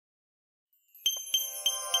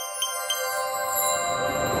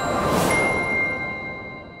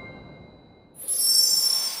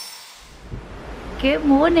good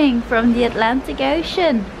morning from the Atlantic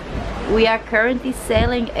Ocean. We are currently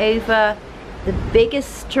sailing over the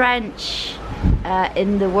biggest trench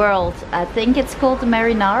in the world. I think it's called the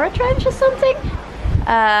Marinara Trench or something.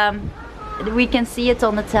 We can see it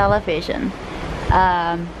on the television.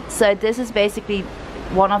 So this is basically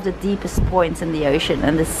one of the deepest points in the ocean,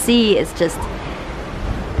 and the sea is just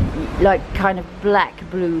like kind of black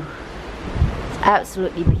blue. It's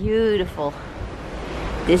absolutely beautiful.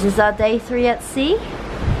 This is our day 3 at sea.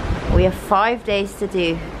 We have 5 days to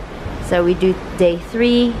do. So we do day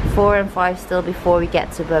 3, 4 and 5 still before we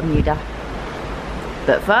get to Bermuda.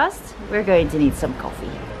 But first, we're going to need some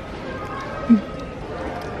coffee.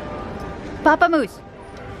 Papa Moose!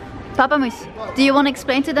 Papa Moose, do you want to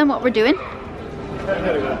explain to them what we're doing?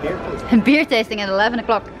 Beer tasting at 11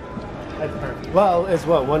 o'clock. That's perfect. Well, it's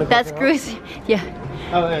what, 1 o'clock? That's cruise, yeah.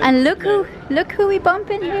 Oh, and look who we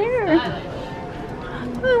bump in here.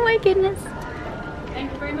 Oh my goodness.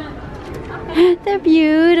 Thank you very much. They're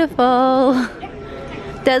beautiful.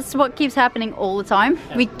 That's what keeps happening all the time.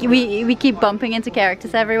 We keep bumping into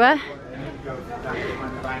characters everywhere.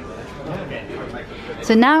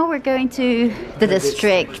 So now we're going to the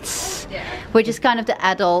district, which is kind of the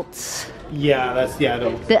adult. Yeah, that's the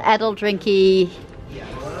adult. The adult drinky,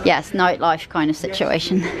 yes, nightlife kind of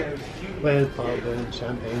situation. With pub and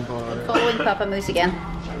champagne bar. Following Papa Moose again.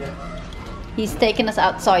 He's taken us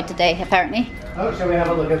outside today, apparently. Oh, shall we have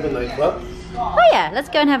a look at the nightclub? Oh yeah, let's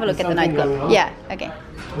go and have a look at the nightclub. Yeah, okay.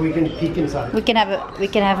 We can peek inside. We can have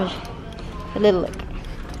a little look.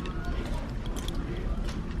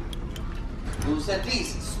 Who's at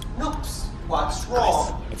least? Snoops, what's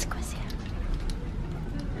wrong? It's Quizia.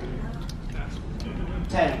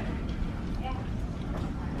 10.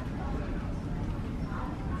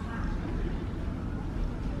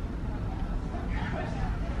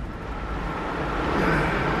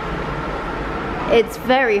 It's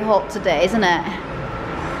very hot today, isn't it?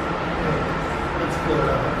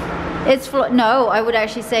 It's Florida. No, I would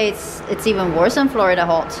actually say it's even worse than Florida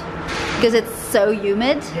hot, because it's so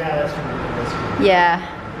humid. Yeah, that's true. Yeah.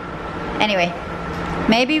 Anyway,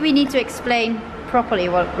 maybe we need to explain properly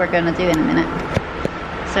what we're gonna do in a minute.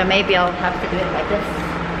 So maybe I'll have to do it like this.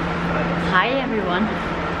 Hi everyone.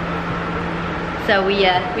 So we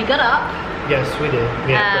got up. Yes, we did.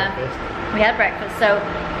 We had breakfast. We had breakfast. So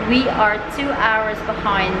we are 2 hours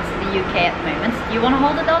behind the UK at the moment. You want to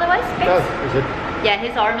hold it otherwise, please? Oh, is it? Yeah,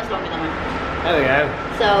 his arm is longer than mine. There we go.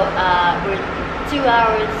 So we're 2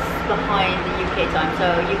 hours behind the UK time. So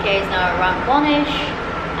UK is now around 1ish,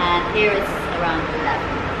 and here it's around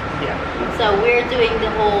 11. Yeah. So we're doing the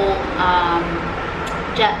whole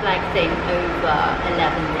jet lag thing over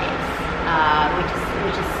 11 days,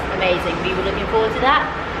 which is amazing. We were looking forward to that.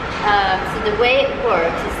 So the way it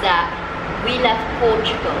works is that we left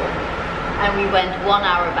Portugal and we went 1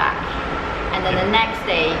 hour back, and then the next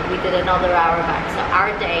day we did another hour back. So our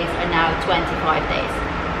days are now 25 days.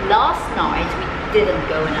 Last night we didn't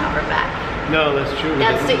go an hour back. No, that's true.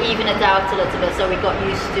 That's to even it out a little bit, so we got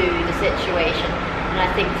used to the situation. And I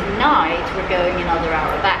think tonight we're going another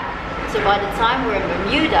hour back. So by the time we're in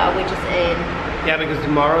Bermuda, which is in... Yeah, because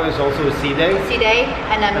tomorrow is also a sea day. Sea day,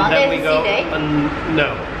 and then Monday is a sea day.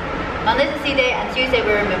 No. Monday's a sea day, and Tuesday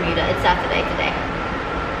we're in Bermuda. It's Saturday today.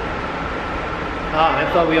 Ah, I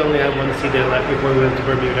thought we only had one sea day left before we went to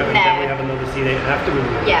Bermuda, and then we have another sea day after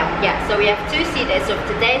Bermuda. Yeah. So we have 2 sea days. So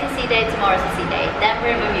today's a sea day, tomorrow's a sea day. Then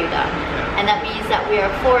we're in Bermuda, and that means that we are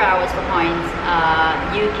 4 hours behind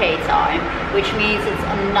UK time, which means it's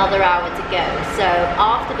another hour to go. So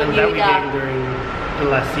after Bermuda, and that we came during the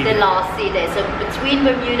last sea day. The last sea day. So between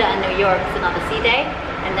Bermuda and New York is another sea day,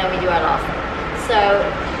 and then we do our last day. So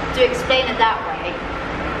to explain it that way,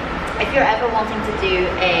 if you're ever wanting to do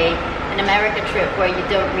an America trip where you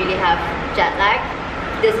don't really have jet lag,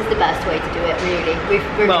 this is the best way to do it, really.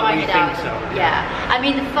 We're trying it out. So, yeah. I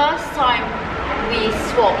mean, the first time we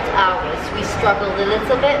swapped hours, we struggled a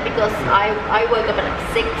little bit because I woke up at like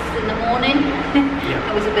 6 in the morning.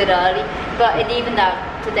 It was a bit early, but it evened out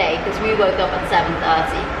today because we woke up at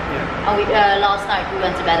 7:30. Yeah. And last night we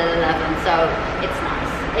went to bed at 11, so it's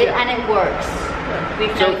nice. And it works.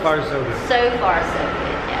 We've so far so good. So far so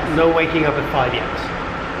good, yes. No waking up at 5 yet.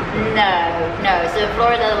 No. So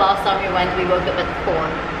Florida, the last time we went, we woke up at 4.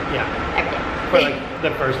 Yeah. Okay. For like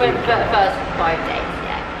the first week. First 5 days,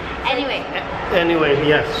 yeah. Anyway,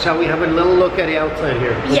 yes. Shall we have a little look at the outside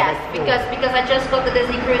here? Yes, because I just got the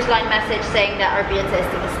Disney Cruise Line message saying that our beer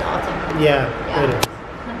tasting is starting. Yeah, it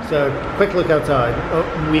is. So, quick look outside. Oh,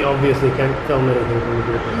 we obviously can't film anything from the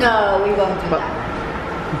beer tasting. No, we won't do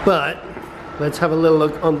that. But let's have a little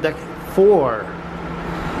look on deck 4.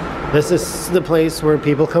 This is the place where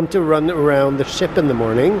people come to run around the ship in the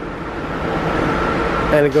morning.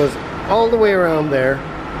 And it goes all the way around there.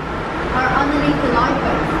 Or underneath the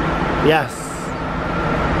lifeboats. Yes.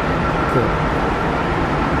 Cool.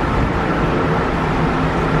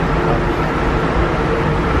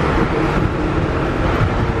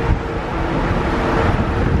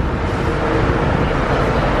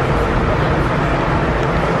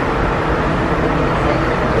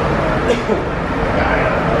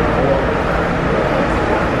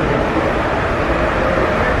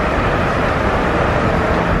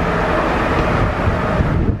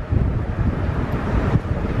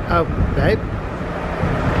 Oh, babe.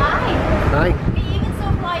 Hi. Hi. We even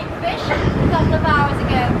saw flying fish a couple of hours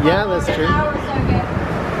ago. Yeah, that's true. An hour or so ago.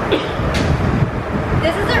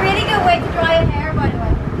 This is a really good way to dry your hair, by the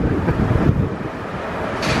way.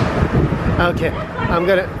 Okay, I'm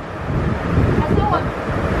gonna. I saw one.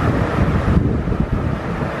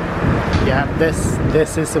 Yeah,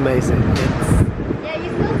 this is amazing. It's Yeah, you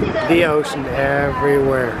still see the ocean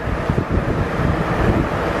everywhere.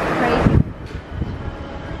 Crazy.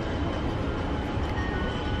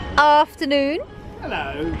 Afternoon.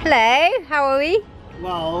 Hello. Hello, how are we?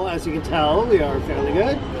 Well, as you can tell, we are fairly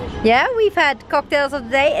good. Yeah, we've had cocktails of the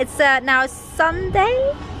day. It's now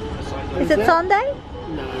Sunday. Is it Sunday?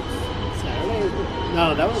 No, it's Saturday. Isn't it?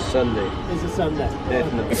 No, that was Sunday. It's a Sunday.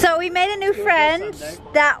 Definitely. So we made a new friend. Sunday.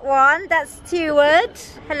 That one, that's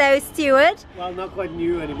Stuart. Hello, Stuart. Well, not quite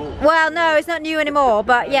new anymore. Well, no, it's not new anymore,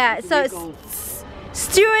 but yeah. So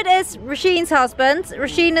Stuart is Rashine's husband.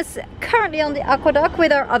 Rasheen is currently on the aqueduct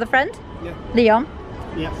with our other friend, Yeah. Leon.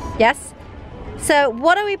 Yes. Yes. So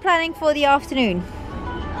what are we planning for the afternoon?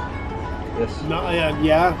 Yes. No,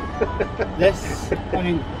 yeah. This. I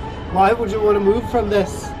mean, why would you want to move from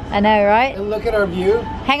this I know, right? and look at our view?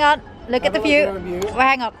 Hang on, look at the Have a view. look at our view. Well,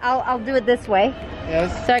 hang on, I'll do it this way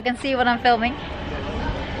Yes. so I can see what I'm filming.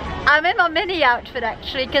 I'm in my Minnie outfit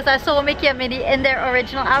actually because I saw Mickey and Minnie in their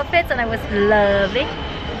original outfits and it was lovely.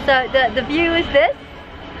 So the view is this,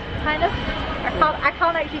 kind of. I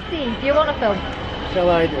can't actually see. Do you want to film? Shall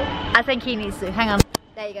I do? I think he needs to. Hang on.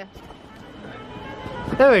 There you go.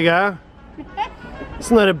 There we go. It's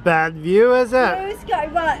not a bad view, is it? Blue sky.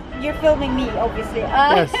 Well, you're filming me, obviously.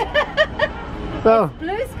 Yes. Well,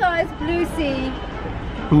 Blue skies, blue sea,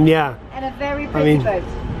 yeah, and a very pretty mean- boat.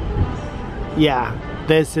 yeah.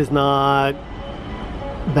 This is not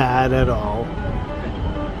bad at all.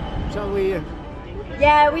 Shall we?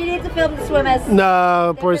 Yeah, we need to film the swimmers.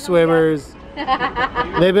 No, poor swimmers.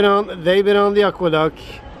 They've been on the aqueduct,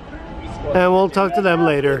 and we'll talk to them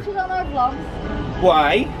later. Pictures on our vlogs.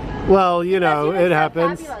 Why? Well, you know, Because you it look so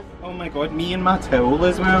happens. fabulous. Oh my god, me and my towel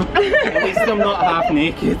as well. At least I'm not half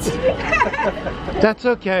naked. That's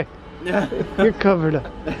okay. You're covered up.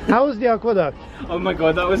 How was the aqueduct? Oh my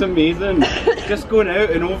god, that was amazing. Just going out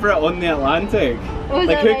and over it on the Atlantic. Was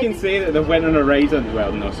Like that who amazing? can say that they went on a ride on,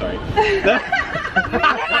 well no sorry.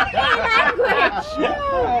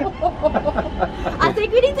 I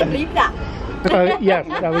think we need to bleep that. Yes,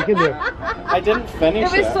 that we can do. I didn't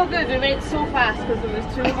finish It was it. so good. We went so fast because there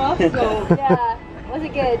was two of us. So Yeah. Was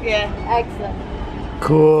it good? Yeah. Excellent.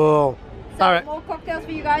 Cool. So All right. more cocktails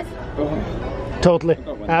for you guys? Oh, Totally.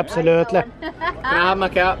 one. Absolutely. can I have my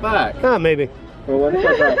cat back? Ah, maybe. Well,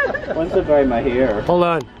 once I dry my hair. Hold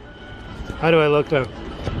on. How do I look though?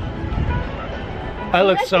 I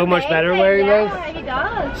look so much better wearing this. Yeah, he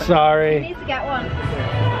does. He Sorry. needs to get one.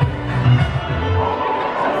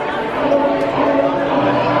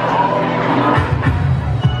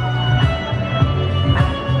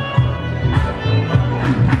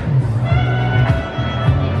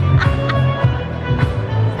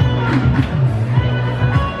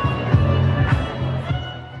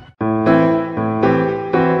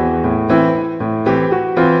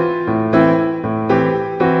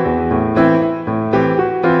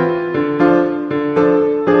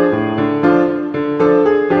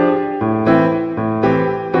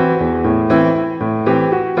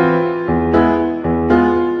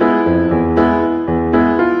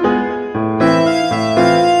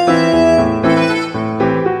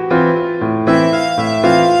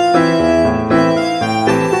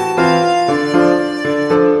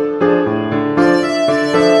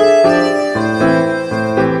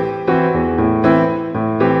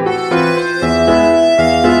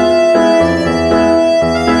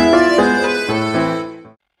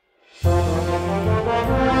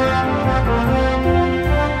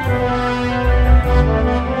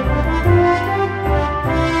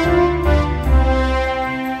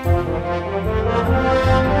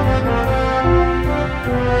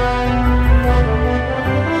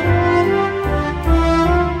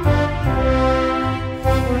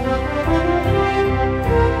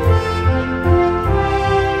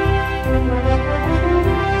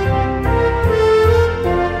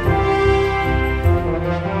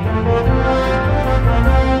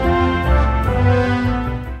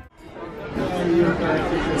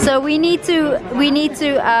 need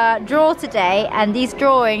to draw today, and these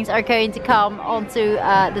drawings are going to come onto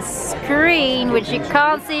the screen, which you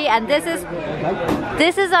can't see. And this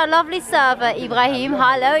is our lovely server, Ibrahim.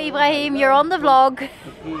 Hello, Ibrahim. You're on the vlog.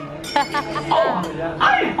 Oh,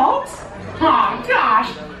 hi, folks. Oh gosh,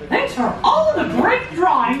 thanks for all of the great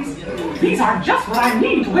drawings. These are just what I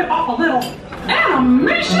need to whip up a little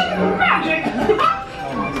animation magic.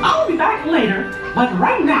 I'll be back later, but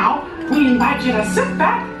right now, we invite you to sit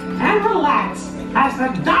back and relax as the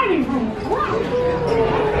dining room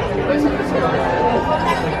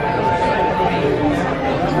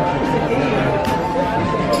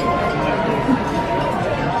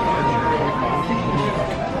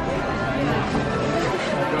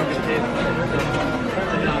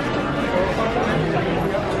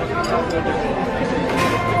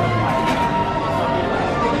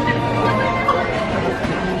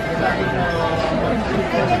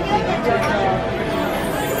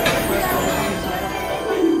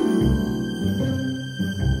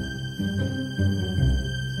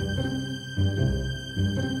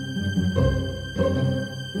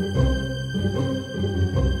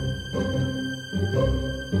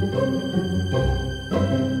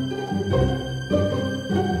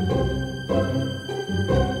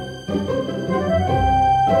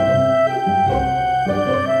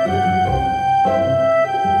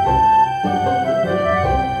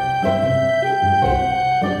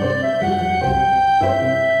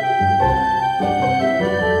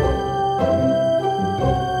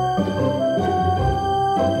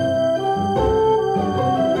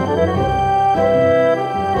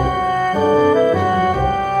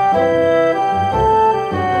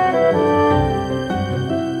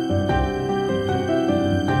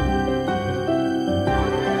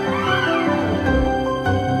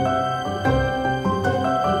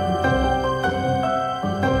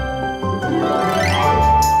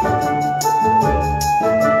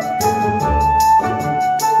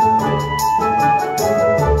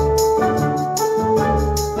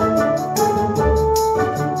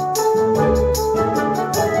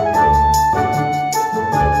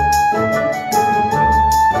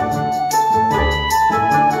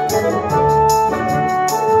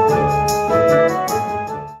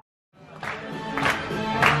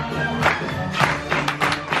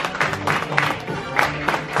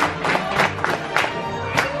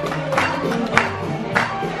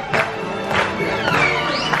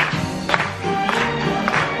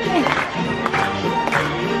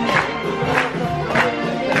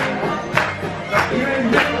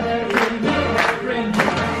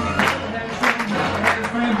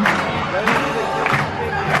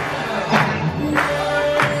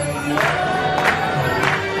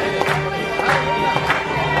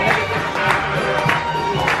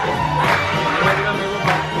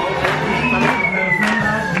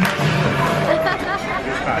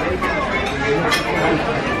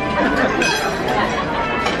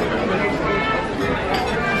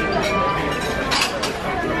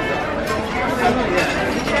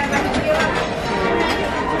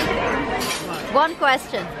One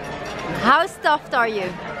question. How stuffed are you?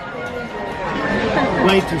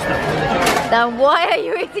 Way too stuffed. Then why are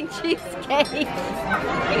you eating cheesecake?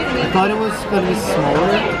 I thought it was going to be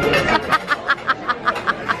smaller.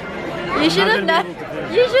 You should have known.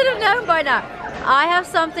 You should have known by now. I have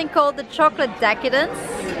something called the chocolate decadence,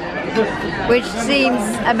 which seems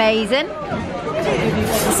amazing.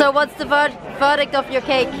 So what's the verdict of your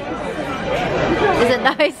cake? Is it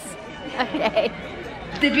nice? Okay.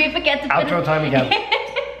 Did we forget to Outro time again.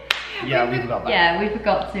 Yeah, we forgot that. Yeah, we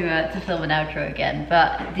forgot to film an outro again.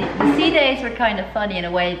 But the sea days were kind of funny in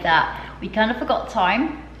a way that we kind of forgot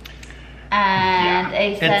time and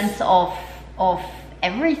a sense of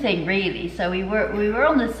everything really. So we were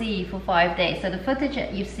on the sea for 5 days. So the footage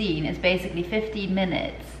that you've seen is basically 15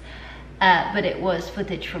 minutes, but it was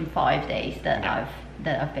footage from 5 days that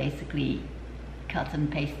I've basically cut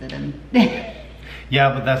and pasted and.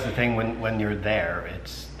 Yeah, but that's the thing, when you're there,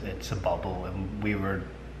 it's a bubble, and we were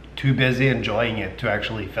too busy enjoying it to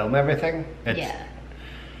actually film everything. Yeah.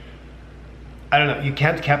 I don't know, you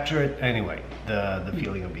can't capture it anyway, the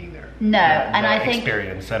feeling of being there. No, and I think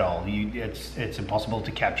experience at all. It's impossible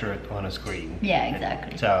to capture it on a screen. Yeah,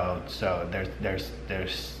 exactly. So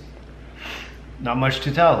there's not much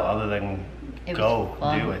to tell other than go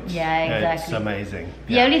do it. Yeah, exactly. It's amazing.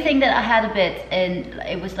 The only thing that I had a bit in,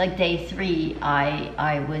 it was like day 3,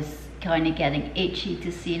 I was kind of getting itchy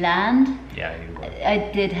to see land. Yeah, you were.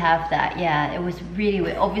 I did have that. Yeah, it was really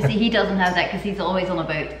weird. Obviously he doesn't have that because he's always on a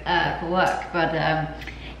boat for work, but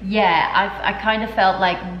yeah, I kind of felt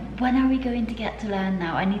like, when are we going to get to land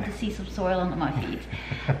now? I need to see some soil under my feet.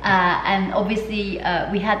 And obviously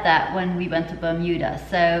we had that when we went to Bermuda.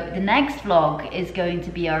 So the next vlog is going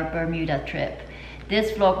to be our Bermuda trip.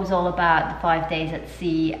 This vlog was all about the 5 days at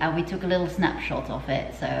sea, and we took a little snapshot of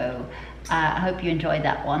it. So I hope you enjoyed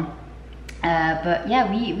that one. But yeah,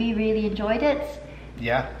 we really enjoyed it.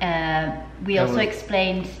 Yeah. We also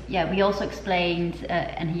explained,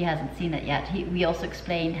 and he hasn't seen it yet, we also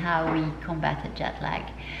explained how we combated jet lag.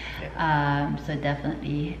 Yeah. So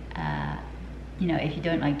definitely, you know, if you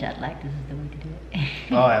don't like jet lag, this is the way to do it.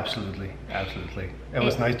 Oh, absolutely, absolutely. It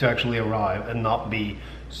was nice to actually arrive and not be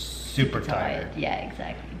super tired. Yeah,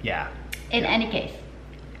 exactly. Yeah. In any case,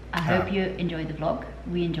 I hope you enjoyed the vlog.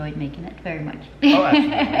 We enjoyed making it very much. Oh,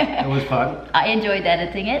 absolutely. It was fun. I enjoyed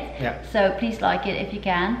editing it. Yeah. So please like it if you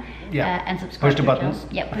can. Yeah. And subscribe. Push the buttons.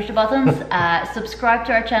 Yeah, push the buttons. Subscribe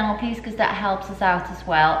to our channel, please, because that helps us out as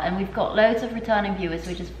well. And we've got loads of returning viewers,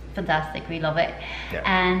 which is fantastic. We love it. Yeah.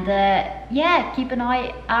 And yeah, keep an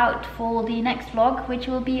eye out for the next vlog, which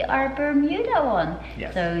will be our Bermuda one.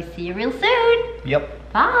 Yes. So see you real soon.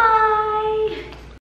 Yep. Bye.